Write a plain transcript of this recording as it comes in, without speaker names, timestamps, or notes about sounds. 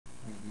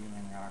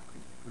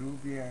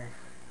průběh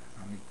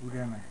a my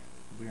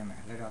budeme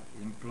hledat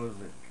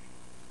impulzy.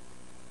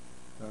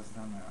 To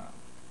znamená,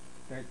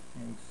 teď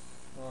už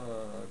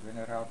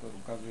generátor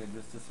ukazuje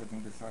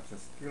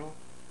 276 kg,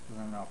 to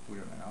znamená,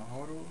 půjdeme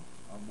nahoru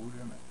a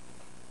budeme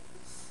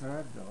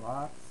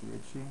sledovat,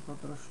 zvětším to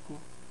trošku,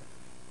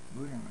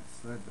 budeme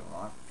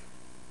sledovat,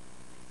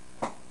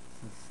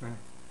 co se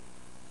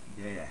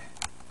děje.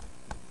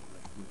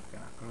 Chvíľka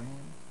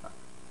nakloním, tak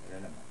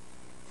jedeme.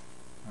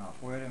 No a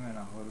pojedeme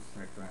nahoru s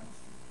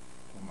frekvencí.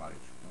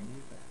 Pomaličku,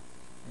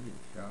 vidíš,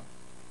 jo?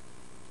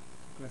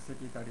 Takhle se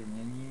ti tady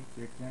mění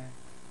pěkně,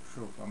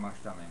 šup a máš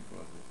tam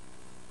impulzy.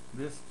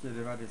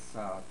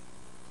 290,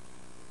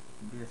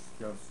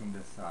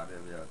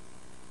 289,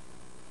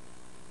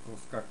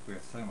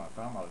 poskakuje sem a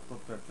tam, ale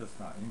toto je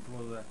přesná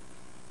impulze,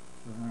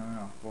 to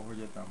znamená, v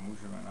pohodě tam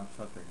můžeme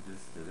napsat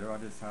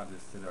 290,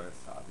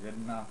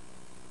 291,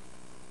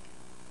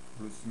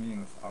 plus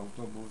minus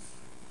autobus,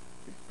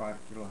 těch pár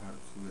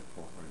kilohertzů je v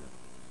pohodě.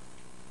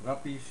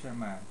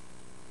 Zapíšeme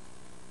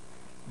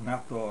na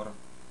tor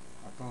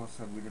a toho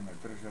se budeme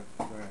držet,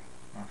 to je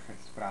naše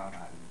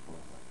správná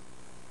impulze.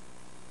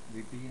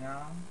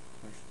 Vypínám,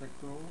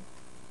 hashtagu,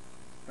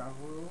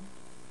 tahuju,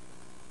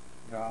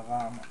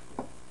 dávám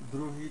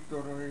druhý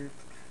toroid,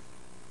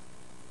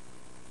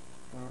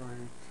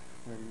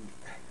 který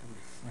už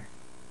jsme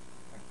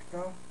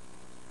takto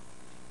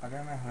a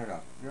jdeme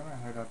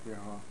hledat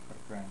jeho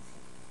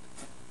frekvenci.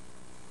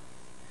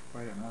 Když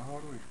pojedeme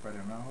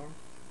nahoru,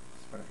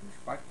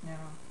 špatně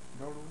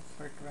dolů s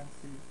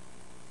frekvencí,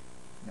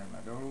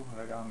 jdeme dolů,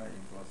 hledáme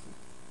impulzy.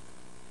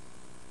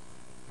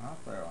 A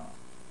to je ono.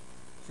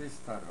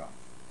 302,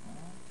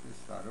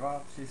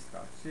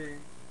 303,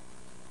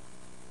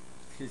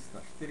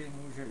 304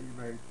 může i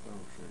být, to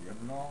už je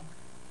jedno.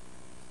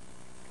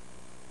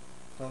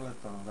 Tohle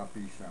to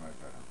zapíšeme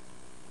teda.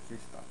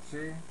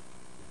 303,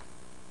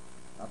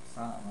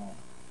 napsáno,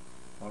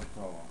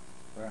 hotovo.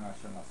 To je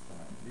naše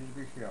nastavení. Když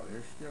bych jel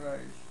ještě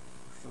vejš,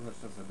 už to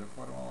začne se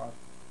deformovat,